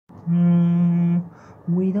Hmm,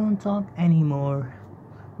 we don't talk anymore.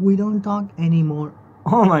 We don't talk anymore.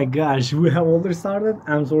 Oh my gosh, we have already started.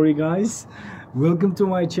 I'm sorry, guys. Welcome to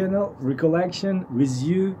my channel, Recollection with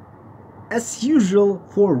you, as usual,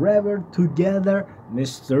 forever together,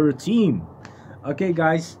 Mr. Team. Okay,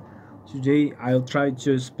 guys, today I'll try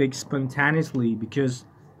to speak spontaneously because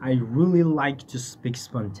I really like to speak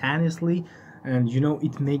spontaneously, and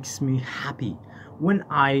it makes me happy. When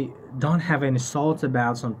I don't have any thoughts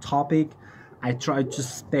about some topic, I try to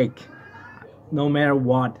speak no matter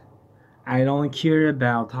what. I don't care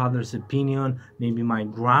about others' opinion. Maybe my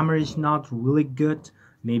grammar is not really good.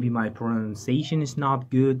 Maybe my pronunciation is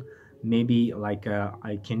not good. Maybe I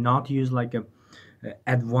cannot use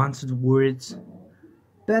advanced words.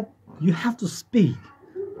 But you have to speak.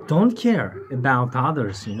 Don't care about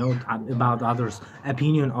others. About others'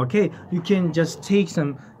 opinion. Okay, you can just take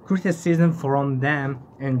some criticism from them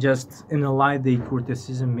and just analyze the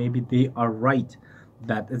criticism. Maybe they are right,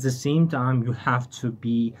 but at the same time you have to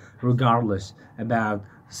be regardless about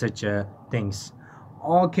such things.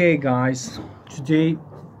 Okay, guys, today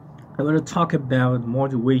I'm going to talk about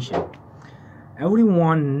motivation.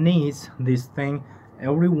 Everyone needs this thing.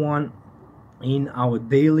 Everyone in our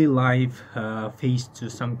daily life face to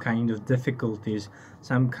some kind of difficulties,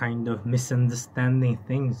 some kind of misunderstanding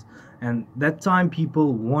things, and that time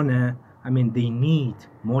people they need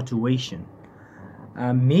motivation.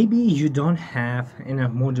 Maybe you don't have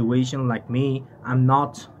enough motivation like me. I'm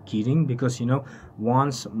not kidding, because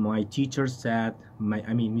once my teacher said,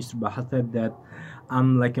 Mr. Baha said that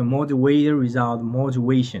I'm like a motivator without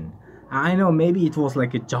motivation. I know maybe it was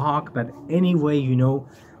like a joke, but anyway, in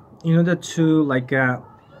order to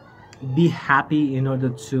be happy, in order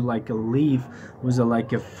to live with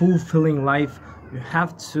a fulfilling life, you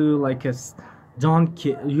have to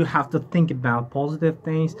you have to think about positive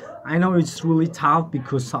things. I know it's really tough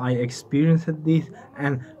because I experienced this,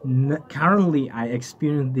 and currently I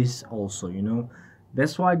experience this also.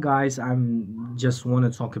 That's why, guys, I'm just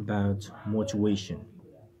want to talk about motivation.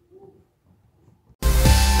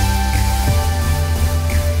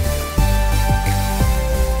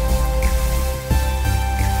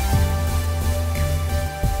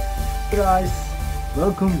 Hey guys,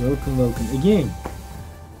 welcome again.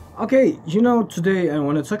 Okay, today I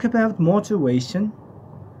want to talk about motivation.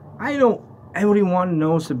 I know everyone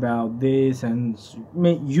knows about this, and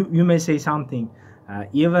you may say something,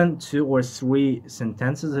 even two or three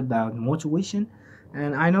sentences about motivation,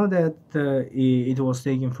 and I know that it was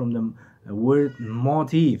taken from the word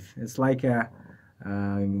motive. It's how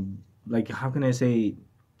can I say?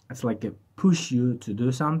 It's like a push you to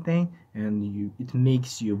do something, and it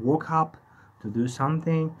makes you wake up to do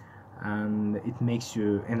something, and it makes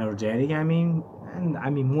you energetic.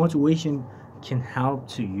 Motivation can help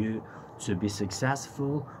to you to be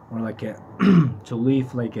successful, or to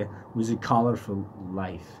live with a colorful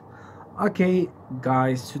life. Okay,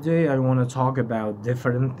 guys, today I want to talk about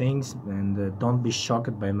different things, and don't be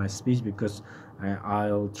shocked by my speech, because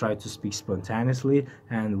I'll try to speak spontaneously,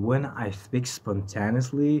 and when I speak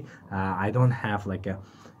spontaneously, I don't have like a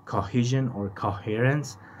cohesion or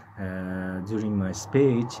coherence during my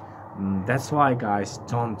speech. That's why, guys,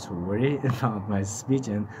 don't worry about my speech,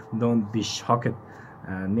 and don't be shocked.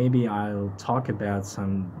 Maybe I'll talk about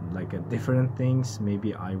some different things.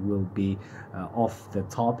 Maybe I will be off the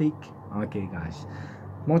topic. Okay, guys,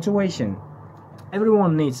 motivation.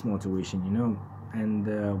 Everyone needs motivation,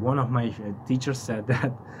 and one of my teachers said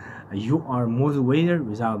that you are motivated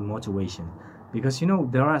without motivation, because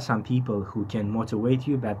there are some people who can motivate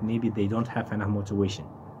you, but maybe they don't have enough motivation.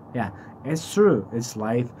 Yeah, it's true, it's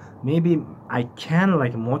life. Maybe I can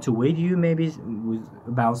motivate you, maybe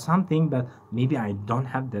about something, but maybe I don't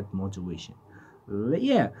have that motivation.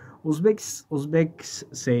 Yeah, Uzbeks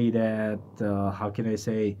say that, how can I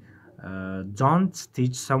say, don't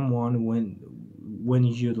teach someone when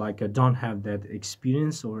you don't have that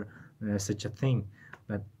experience, or such a thing.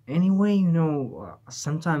 But anyway,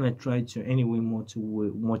 sometimes I try to anyway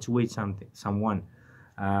motivate someone.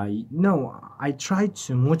 No, I try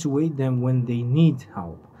to motivate them when they need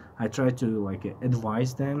help. I try to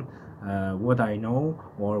advise them what I know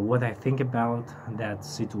or what I think about that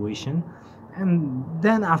situation, and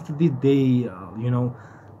then after this,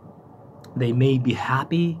 they may be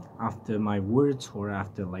happy after my words, or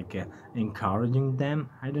after encouraging them.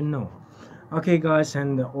 I don't know. Okay, guys,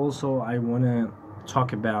 and also I want to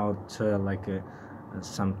talk about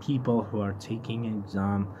some people who are taking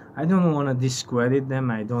exam. I don't want to discredit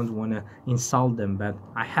them, I don't want to insult them, but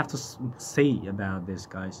I have to say about this,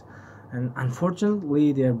 guys. And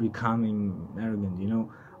unfortunately, they're becoming arrogant,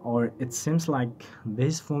 or it seems like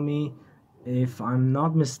this for me. if I'm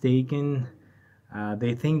not mistaken,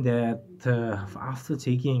 they think that after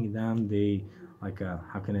taking them, they like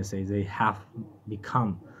how can I say, they have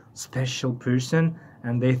become special person,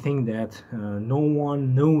 and they think that no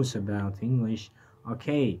one knows about English.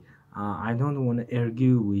 Okay, I don't want to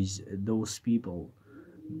argue with those people,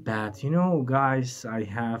 but guys, I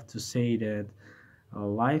have to say that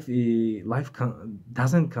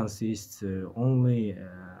doesn't consist only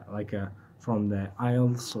from the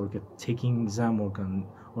IELTS or taking exam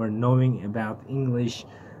or knowing about English.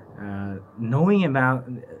 Knowing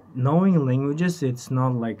languages, it's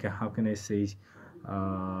not like how can I say,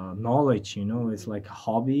 knowledge. It's like a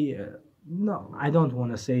hobby. No, I don't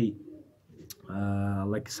want to say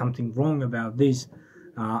like something wrong about this.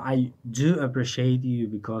 I do appreciate you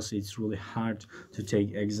because it's really hard to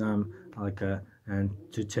take exam and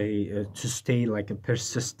to stay like a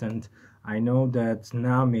persistent. I know that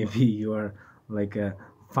now maybe you are like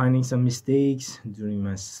finding some mistakes during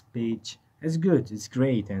my speech. It's good, it's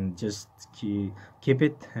great, and just keep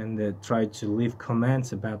it and try to leave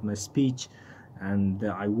comments about my speech, and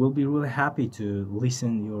I will be really happy to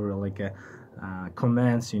listen your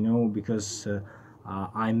comments, because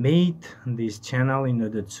I made this channel in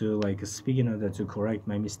order to speak, in order to correct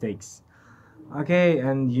my mistakes. Okay,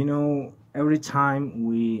 and every time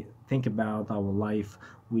we think about our life,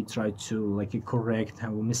 we try to correct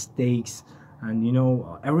our mistakes, and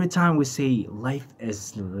every time we say life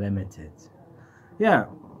is limited. Yeah,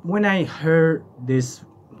 when I heard this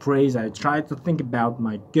phrase, I tried to think about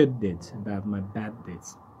my good deeds, about my bad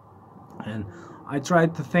deeds, and I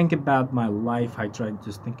tried to think about my life. I tried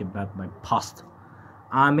to think about my past.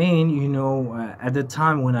 I mean, at the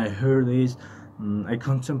time when I heard this, I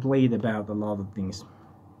contemplate about a lot of things,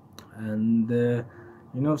 and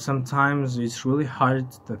sometimes it's really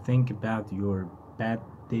hard to think about your bad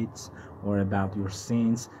deeds or about your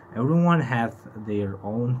sins. Everyone has their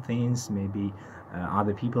own things. Maybe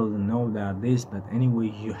other people don't know about this, but anyway,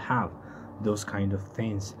 you have those kind of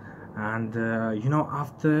things. And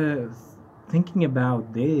after thinking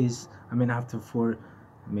about this, I mean, after for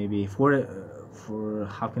maybe for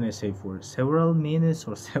how can I say, for several minutes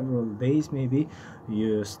or several days, maybe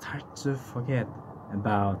you start to forget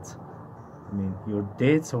about, I mean, your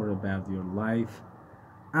dates or about your life.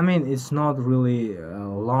 I mean, it's not really a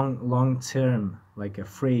long term like a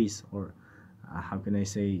phrase or how can I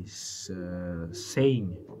say,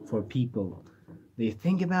 saying for people. They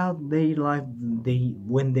think about their life, they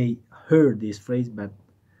when they heard this phrase, but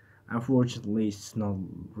unfortunately it's not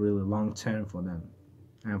really long term for them,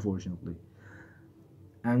 unfortunately.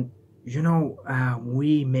 And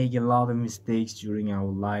we make a lot of mistakes during our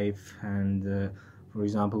life, and for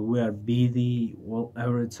example, we are busy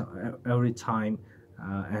every time,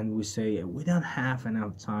 and we say we don't have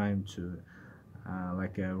enough time to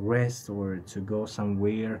rest or to go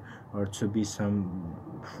somewhere or to be some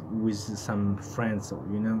with some friends,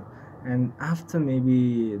 and after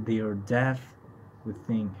maybe their death, we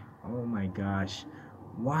think, oh my gosh,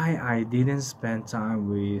 why I didn't spend time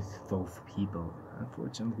with those people.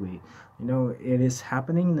 Unfortunately, it is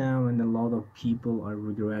happening now, and a lot of people are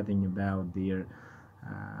regretting about their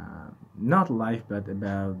not life, but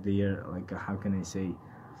about their how can I say,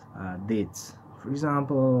 dates. For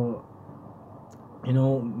example,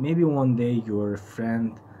 maybe one day your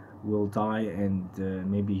friend will die, and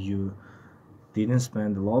maybe you didn't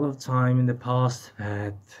spend a lot of time in the past,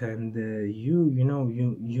 but and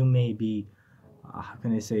you may be how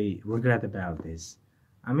can I say, regret about this.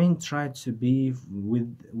 I mean, try to be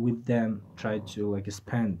with them, try to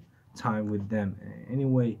spend time with them.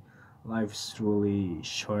 Anyway, life's really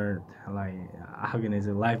short. Like how can I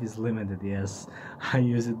say, life is limited. Yes, I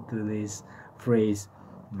use it to this phrase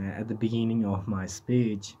at the beginning of my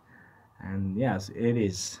speech, and yes, it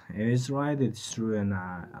is right, it's true, and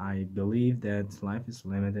I believe that life is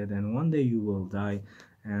limited, and one day you will die,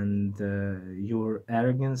 and your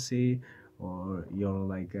arrogancy or your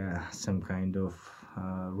some kind of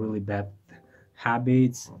really bad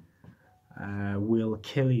habits will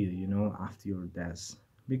kill you, after your death,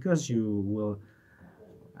 because you will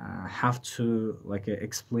have to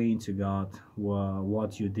explain to God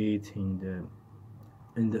what you did in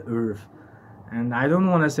the earth. And I don't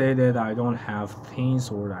want to say that I don't have things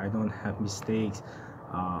or I don't have mistakes.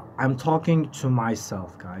 I'm talking to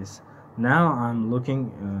myself, guys. Now I'm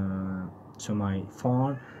looking to my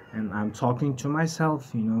phone and I'm talking to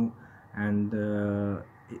myself, and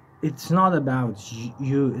it's not about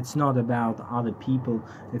you, it's not about other people,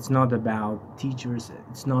 it's not about teachers,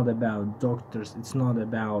 it's not about doctors, it's not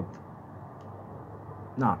about,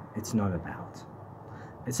 no, it's not about.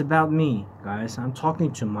 It's about me, guys. I'm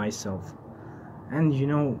talking to myself. And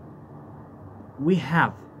we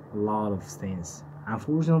have a lot of things.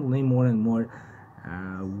 Unfortunately, more and more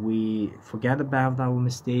we forget about our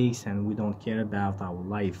mistakes and we don't care about our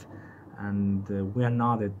life, and we are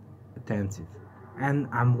not attentive. And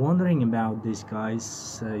I'm wondering about this,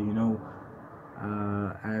 guys. And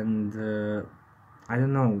I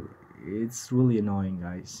don't know. It's really annoying,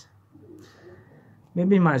 guys.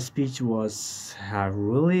 Maybe my speech was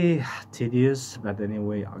really tedious, but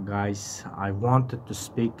anyway, guys, I wanted to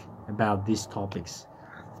speak about these topics.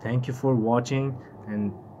 Thank you for watching,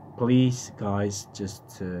 and please, guys,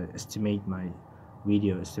 just estimate my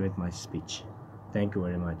video, estimate my speech. Thank you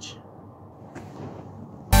very much.